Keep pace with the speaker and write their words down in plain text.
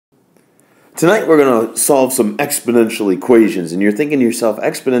Tonight we're going to solve some exponential equations, and you're thinking to yourself,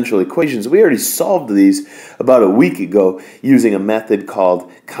 exponential equations? We already solved these about a week ago using a method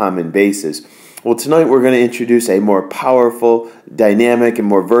called common bases. Well, tonight we're going to introduce a more powerful, dynamic, and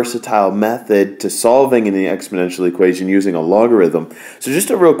more versatile method to solving an exponential equation using a logarithm. So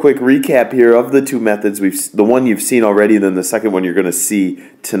just a real quick recap here of the two methods. The one you've seen already, then the second one you're going to see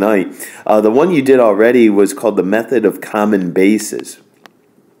tonight. The one you did already was called the method of common bases.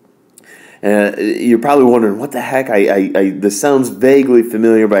 You're probably wondering, what the heck? This sounds vaguely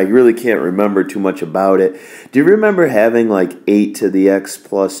familiar, but I really can't remember too much about it. Do you remember having like 8 to the x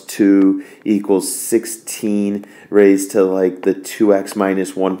plus 2 equals 16 raised to like the 2x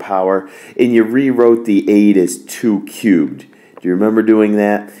minus 1 power? And you rewrote the 8 as 2 cubed. Do you remember doing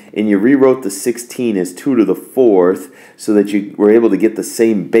that? And you rewrote the 16 as 2 to the 4th so that you were able to get the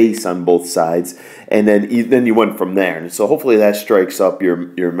same base on both sides. And then you went from there. And so hopefully that strikes up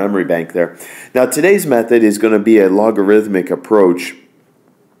your memory bank there. Now today's method is going to be a logarithmic approach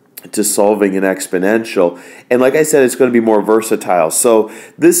to solving an exponential, and like I said, it's going to be more versatile. So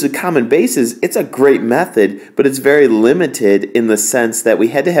this is common bases. It's a great method, but it's very limited in the sense that we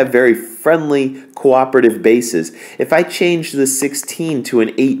had to have very friendly cooperative bases. If I change the 16 to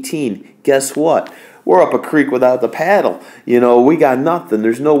an 18, guess what? We're up a creek without the paddle. You know, we got nothing.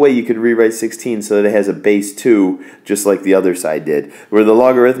 There's no way you could rewrite 16 so that it has a base 2 just like the other side did. Where the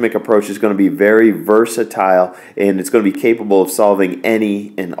logarithmic approach is going to be very versatile, and it's going to be capable of solving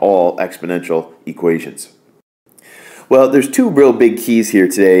any and all exponential equations. Well, there's two real big keys here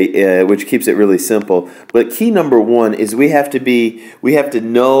today, which keeps it really simple. But key number one is we have to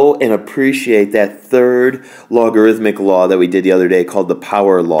know and appreciate that third logarithmic law that we did the other day called the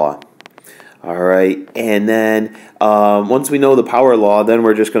power law. All right, and then once we know the power law, then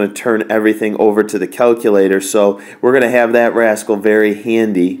we're just going to turn everything over to the calculator. So we're going to have that rascal very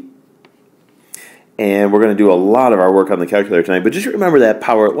handy, and we're going to do a lot of our work on the calculator tonight. But just remember that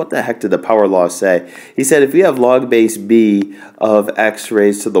power. What the heck did the power law say? He said if we have log base b of x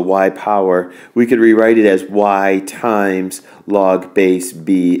raised to the y power, we could rewrite it as y times log base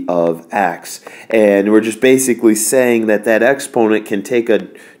b of x. And we're just basically saying that that exponent can take a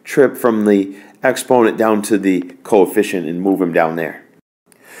trip from the exponent down to the coefficient and move him down there.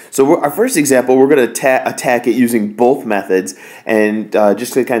 So our first example, we're going to attack it using both methods, and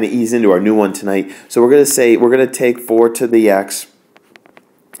just to kind of ease into our new one tonight. So we're going to say we're going to take 4 to the x,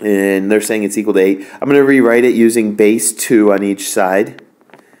 and they're saying it's equal to 8. I'm going to rewrite it using base 2 on each side.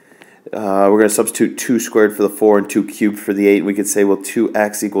 We're going to substitute 2 squared for the 4 and 2 cubed for the 8. And we could say, well,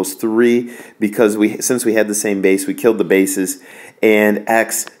 2x equals 3 because since we had the same base, we killed the bases, and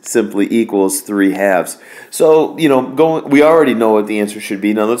x simply equals 3 halves. So, you know, we already know what the answer should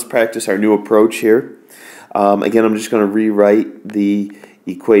be. Now let's practice our new approach here. Again, I'm just going to rewrite the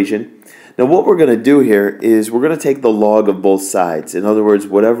equation. Now what we're going to do here is we're going to take the log of both sides. In other words,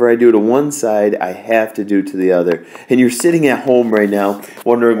 whatever I do to one side, I have to do to the other. And you're sitting at home right now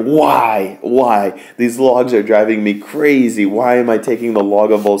wondering why? These logs are driving me crazy. Why am I taking the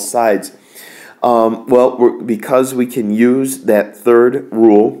log of both sides? Because we can use that third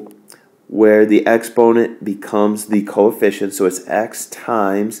rule where the exponent becomes the coefficient. So it's x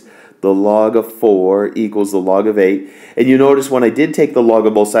times the log of 4 equals the log of 8. And you notice when I did take the log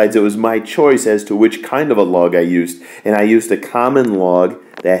of both sides, it was my choice as to which kind of a log I used. And I used a common log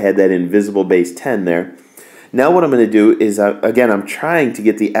that had that invisible base 10 there. Now what I'm going to do is, again, I'm trying to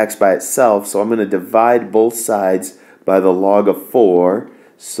get the x by itself. So I'm going to divide both sides by the log of 4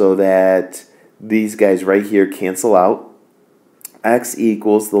 so that these guys right here cancel out. X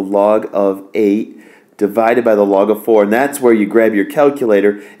equals the log of 8 divided by the log of 4, and that's where you grab your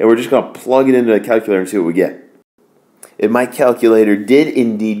calculator, and we're just going to plug it into the calculator and see what we get. And my calculator did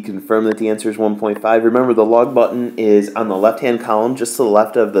indeed confirm that the answer is 1.5. Remember, the log button is on the left-hand column, just to the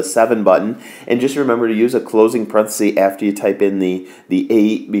left of the 7 button, and just remember to use a closing parenthesis after you type in the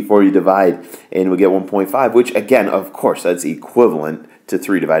 8 before you divide, and we get 1.5, which, again, of course, that's equivalent to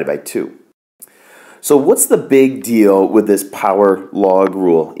 3 divided by 2. So what's the big deal with this power log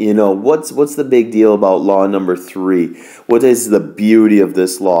rule? You know, what's the big deal about law number 3? What is the beauty of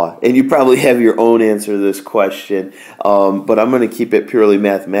this law? And you probably have your own answer to this question, but I'm going to keep it purely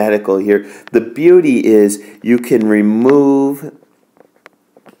mathematical here. The beauty is you can remove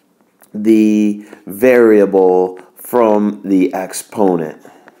the variable from the exponent.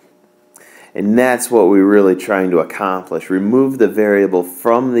 And that's what we're really trying to accomplish. Remove the variable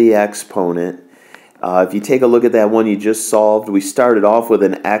from the exponent. If you take a look at that one you just solved, we started off with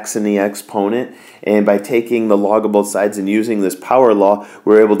an x in the exponent, and by taking the log of both sides and using this power law,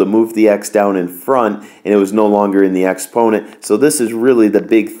 we're able to move the x down in front, and it was no longer in the exponent. So this is really the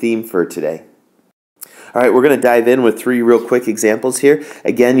big theme for today. All right, we're going to dive in with 3 real quick examples here.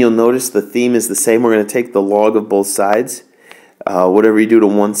 Again, you'll notice the theme is the same. We're going to take the log of both sides. Whatever you do to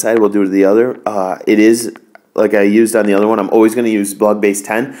one side, we'll do to the other. It is, like I used on the other one, I'm always going to use log base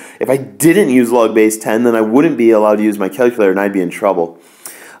 10. If I didn't use log base 10, then I wouldn't be allowed to use my calculator and I'd be in trouble.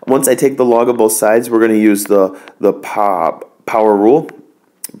 Once I take the log of both sides, we're going to use the power rule,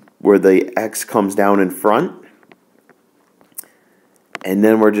 where the x comes down in front. And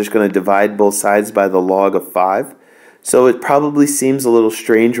then we're just going to divide both sides by the log of 5. So it probably seems a little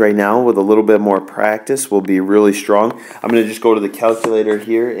strange right now. With a little bit more practice, we'll be really strong. I'm going to just go to the calculator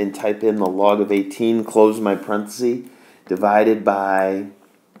here and type in the log of 18, close my parenthesis, divided by,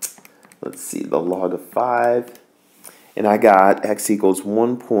 let's see, the log of 5. And I got x equals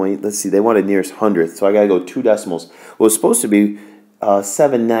 1 point, let's see, they wanted nearest hundredth, so I got to go 2 decimals. Well, it's supposed to be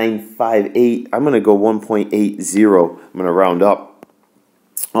 7958. I'm going to go 1.80. I'm going to round up.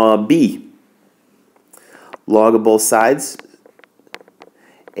 B, log of both sides.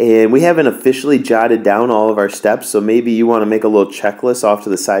 And we haven't officially jotted down all of our steps, so maybe you want to make a little checklist off to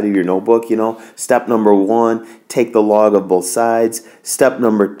the side of your notebook. You know, step number 1, take the log of both sides. Step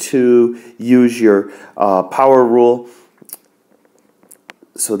number 2, use your power rule.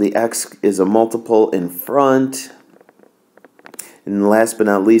 So the x is a multiple in front. And last but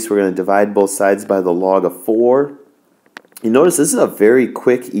not least, we're going to divide both sides by the log of 4. You notice this is a very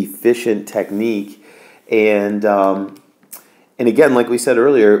quick, efficient technique, and again, like we said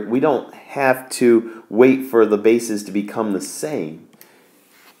earlier, we don't have to wait for the bases to become the same.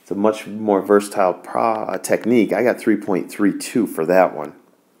 It's a much more versatile technique. I got 3.32 for that one.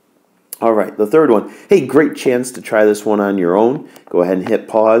 All right, the third one. Hey, great chance to try this one on your own. Go ahead and hit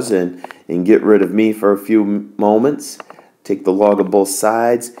pause and get rid of me for a few moments. Take the log of both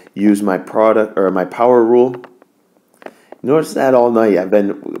sides. Use my my power rule. Notice that all night I've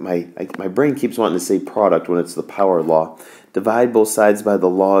been my brain keeps wanting to say product when it's the power law. Divide both sides by the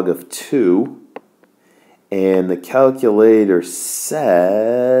log of 2, and the calculator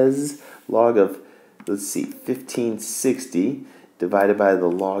says log of, let's see, 1560 divided by the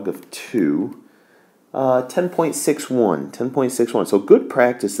log of 2, 10.61. 10.61. So good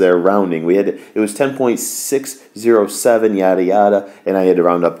practice there rounding. It was 10.607 yada yada, and I had to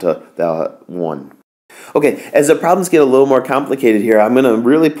round up to the 1. Okay, as the problems get a little more complicated here, I'm going to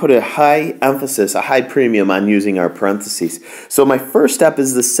really put a high emphasis, a high premium on using our parentheses. So my first step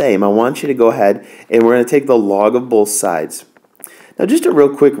is the same. I want you to go ahead and we're going to take the log of both sides. Now just a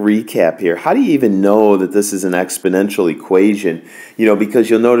real quick recap here. How do you even know that this is an exponential equation? You know, because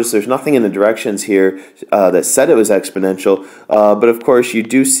you'll notice there's nothing in the directions here that said it was exponential, but of course you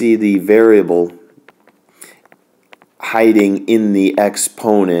do see the variable hiding in the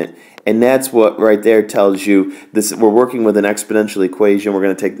exponent. And that's what right there tells you this. We're working with an exponential equation. We're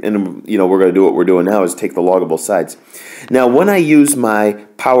going to take, and you know, we're going to do what we're doing now is take the log of both sides. Now, when I use my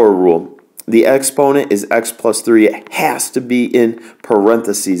power rule, the exponent is x plus 3. It has to be in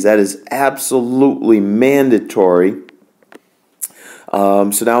parentheses. That is absolutely mandatory.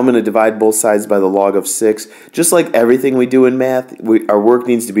 So now I'm going to divide both sides by the log of 6. Just like everything we do in math, our work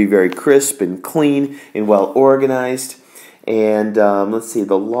needs to be very crisp and clean and well organized. And let's see,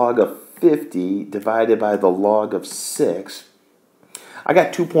 the log of 50 divided by the log of 6. I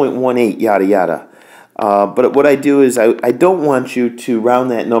got 2.18, yada yada. But what I do is I don't want you to round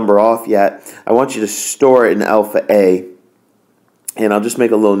that number off yet. I want you to store it in alpha A. And I'll just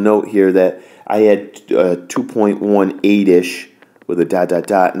make a little note here that I had 2.18-ish with a dot dot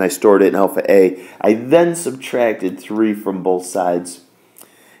dot, and I stored it in alpha A. I then subtracted 3 from both sides.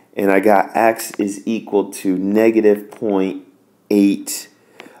 And I got x is equal to negative 0.82.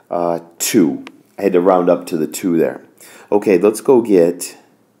 I had to round up to the 2 there. Okay, let's go get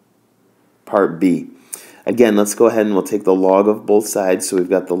part B. Again, let's go ahead and we'll take the log of both sides. So we've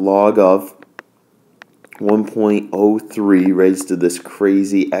got the log of 1.03 raised to this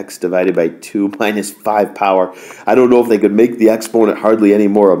crazy x divided by 2 minus 5 power. I don't know if they could make the exponent hardly any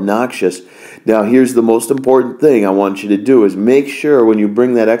more obnoxious. Now here's the most important thing I want you to do is make sure when you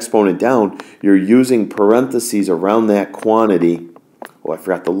bring that exponent down, you're using parentheses around that quantity. Oh, I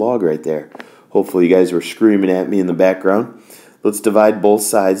forgot the log right there. Hopefully you guys were screaming at me in the background. Let's divide both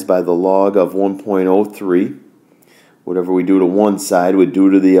sides by the log of 1.03. Whatever we do to one side, we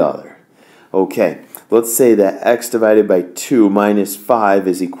do to the other. Okay, let's say that x divided by 2 minus 5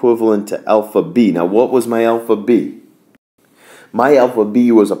 is equivalent to alpha b. Now what was my alpha b? My alpha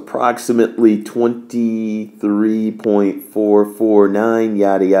B was approximately 23.449,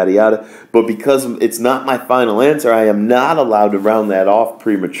 yada, yada, yada. But because it's not my final answer, I am not allowed to round that off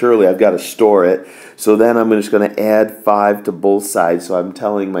prematurely. I've got to store it. So then I'm just going to add 5 to both sides. So I'm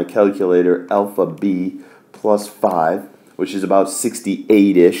telling my calculator alpha B plus 5, which is about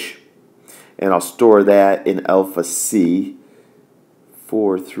 68-ish. And I'll store that in alpha C,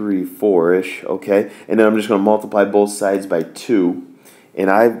 434-ish, okay? And then I'm just going to multiply both sides by 2.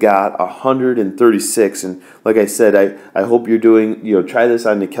 And I've got 136. And like I said, I hope you're doing, try this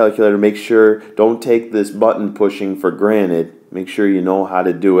on the calculator. Make sure, don't take this button pushing for granted. Make sure you know how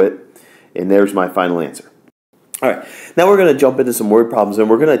to do it. And there's my final answer. All right, now we're going to jump into some word problems, and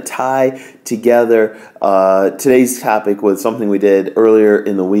we're going to tie together today's topic with something we did earlier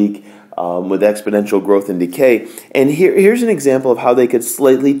in the week with exponential growth and decay. And here's an example of how they could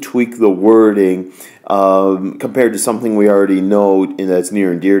slightly tweak the wording compared to something we already know and that's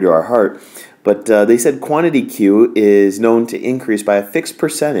near and dear to our heart. But they said quantity Q is known to increase by a fixed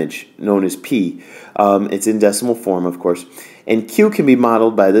percentage, known as P. It's in decimal form, of course. And Q can be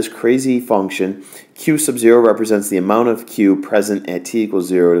modeled by this crazy function. Q sub 0 represents the amount of Q present at t equals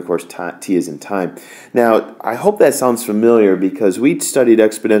 0, and of course t is in time. Now, I hope that sounds familiar because we studied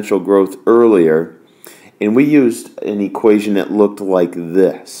exponential growth earlier, and we used an equation that looked like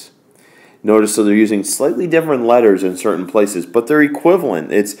this. Notice, so they're using slightly different letters in certain places, but they're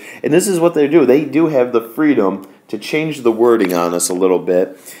equivalent. And this is what they do. They do have the freedom to change the wording on us a little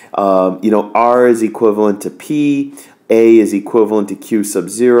bit. R is equivalent to P, A is equivalent to Q sub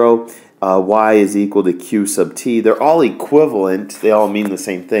 0, Y is equal to Q sub T. They're all equivalent. They all mean the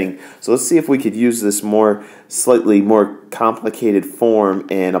same thing. So let's see if we could use this slightly more complicated form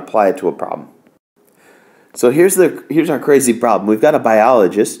and apply it to a problem. So here's our crazy problem. We've got a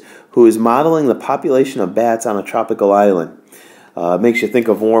biologist who is modeling the population of bats on a tropical island. Makes you think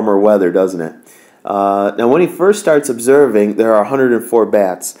of warmer weather, doesn't it? Now, when he first starts observing, there are 104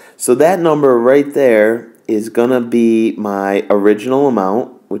 bats. So that number right there is going to be my original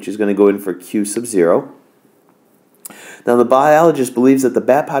amount, which is going to go in for Q sub 0. Now, the biologist believes that the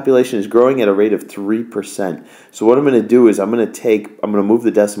bat population is growing at a rate of 3%. So what I'm going to do is I'm going to move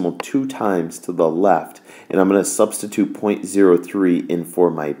the decimal 2 times to the left, and I'm going to substitute 0.03 in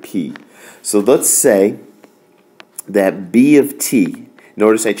for my P. So let's say that B of T,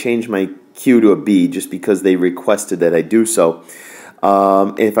 notice I changed my Q to a B just because they requested that I do so.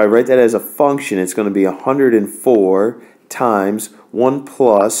 If I write that as a function, it's going to be 104 times 1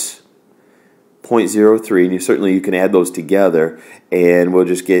 plus 0.03, and you can add those together, and we'll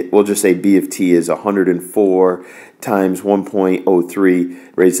just say B of T is 104 times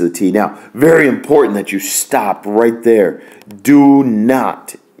 1.03 raised to the T. Now, very important that you stop right there. Do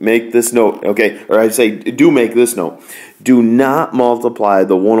not make this note, okay? Or I say, do make this note. Do not multiply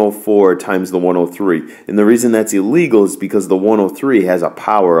the 104 times the 103. And the reason that's illegal is because the 103 has a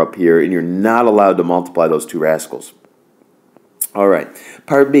power up here, and you're not allowed to multiply those two rascals. All right,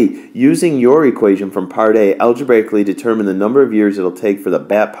 part B. Using your equation from part A, algebraically determine the number of years it'll take for the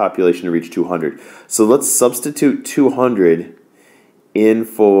bat population to reach 200. So let's substitute 200 in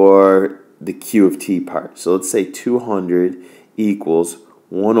for the Q of T part. So let's say 200 equals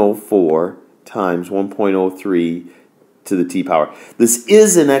 104 times 1.03 to the T power. This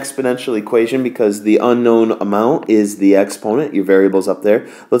is an exponential equation because the unknown amount is the exponent, your variable's up there.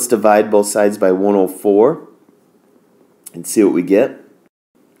 Let's divide both sides by 104. And see what we get.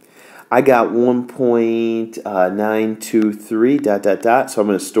 I got 1.923 ... so I'm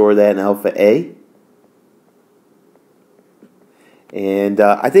going to store that in alpha A. And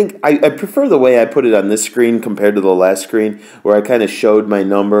I think I prefer the way I put it on this screen compared to the last screen where I kind of showed my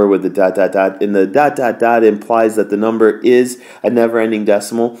number with the ... And the ... implies that the number is a never-ending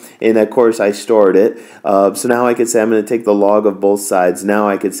decimal. And of course I stored it. So now I could say I'm going to take the log of both sides. Now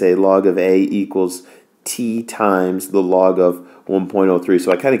I could say log of A equals T times the log of 1.03.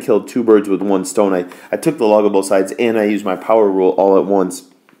 So I kind of killed 2 birds with 1 stone. I took the log of both sides and I used my power rule all at once.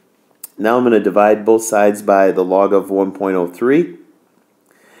 Now I'm going to divide both sides by the log of 1.03.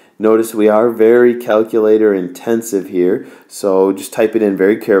 Notice we are very calculator intensive here, so just type it in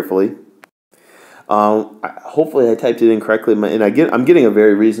very carefully. Hopefully I typed it in correctly, and I'm getting a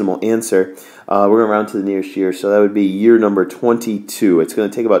very reasonable answer. We're going to round to the nearest year, so that would be year number 22. It's going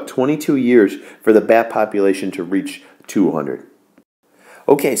to take about 22 years for the bat population to reach 200.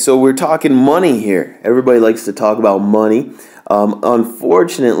 Okay, so we're talking money here. Everybody likes to talk about money.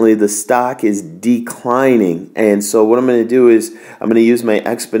 Unfortunately, the stock is declining, and so what I'm going to do is I'm going to use my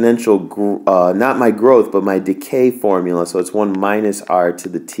exponential, not my growth, but my decay formula. So it's 1 minus R to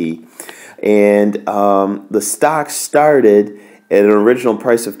the T. And the stock started at an original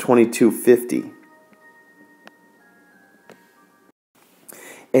price of $22.50.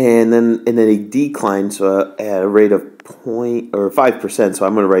 And then it declined, so at a rate of 5%. So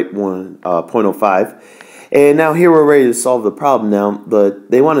I'm going to write 0.05. And now here we're ready to solve the problem. Now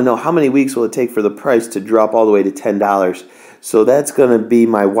they want to know how many weeks will it take for the price to drop all the way to $10. So that's going to be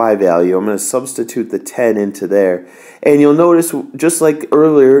my y value. I'm going to substitute the 10 into there. And you'll notice, just like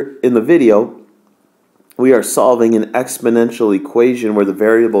earlier in the video, we are solving an exponential equation where the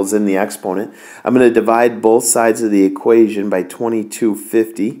variable is in the exponent. I'm going to divide both sides of the equation by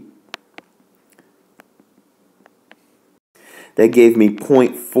 2250. That gave me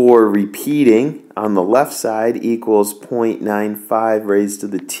 0.4 repeating on the left side equals 0.95 raised to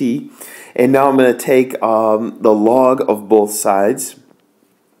the t. And now I'm going to take the log of both sides.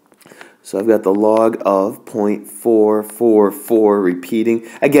 So I've got the log of 0.444 repeating.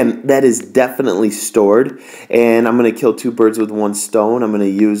 Again, that is definitely stored. And I'm going to kill two birds with one stone. I'm going to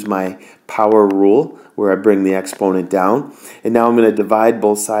use my power rule where I bring the exponent down. And now I'm going to divide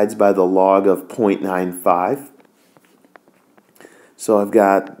both sides by the log of 0.95. So I've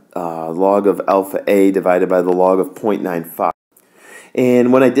got log of alpha a divided by the log of 0.95.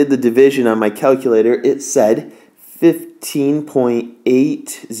 And when I did the division on my calculator, it said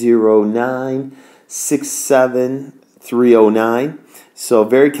 15.80967309. So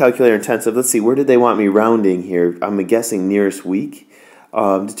very calculator intensive. Let's see, where did they want me rounding here? I'm guessing nearest week.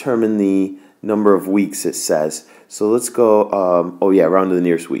 Determine the number of weeks, it says. So let's go, oh yeah, round to the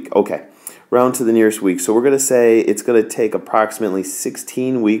nearest week. Okay, round to the nearest week. So we're going to say it's going to take approximately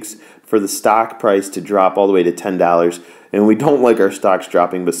 16 weeks for the stock price to drop all the way to $10. And we don't like our stocks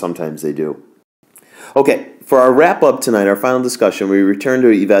dropping, but sometimes they do. Okay, for our wrap-up tonight, our final discussion, we return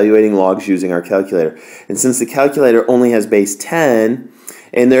to evaluating logs using our calculator. And since the calculator only has base 10,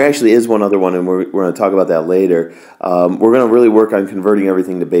 and there actually is one other one, and we're going to talk about that later, we're going to really work on converting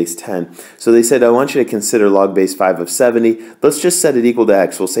everything to base 10. So they said, I want you to consider log base 5 of 70. Let's just set it equal to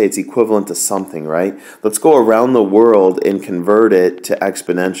x. We'll say it's equivalent to something, right? Let's go around the world and convert it to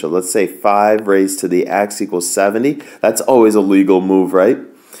exponential. Let's say 5 raised to the x equals 70. That's always a legal move, right?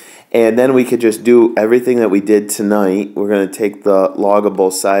 And then we could just do everything that we did tonight. We're going to take the log of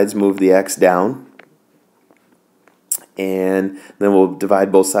both sides, move the x down. And then we'll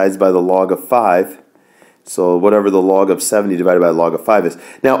divide both sides by the log of 5. So whatever the log of 70 divided by the log of 5 is.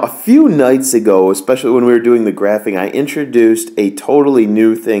 Now, a few nights ago, especially when we were doing the graphing, I introduced a totally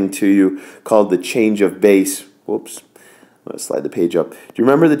new thing to you called the change of base. Whoops. I'm going to slide the page up. Do you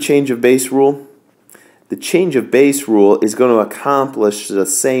remember the change of base rule? The change of base rule is going to accomplish the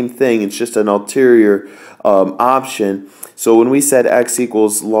same thing. It's just an ulterior option. So when we said x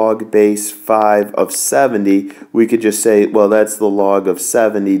equals log base 5 of 70, we could just say, well, that's the log of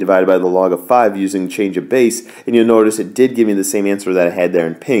 70 divided by the log of 5 using change of base. And you'll notice it did give me the same answer that I had there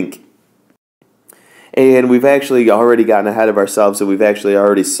in pink. And we've actually already gotten ahead of ourselves, and we've actually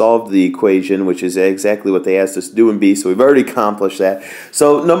already solved the equation, which is exactly what they asked us to do in B, so we've already accomplished that.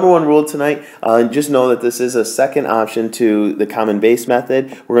 So number one rule tonight, just know that this is a second option to the common base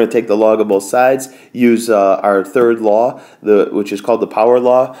method. We're going to take the log of both sides, use our third law, which is called the power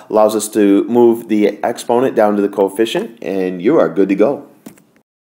law, allows us to move the exponent down to the coefficient, and you are good to go.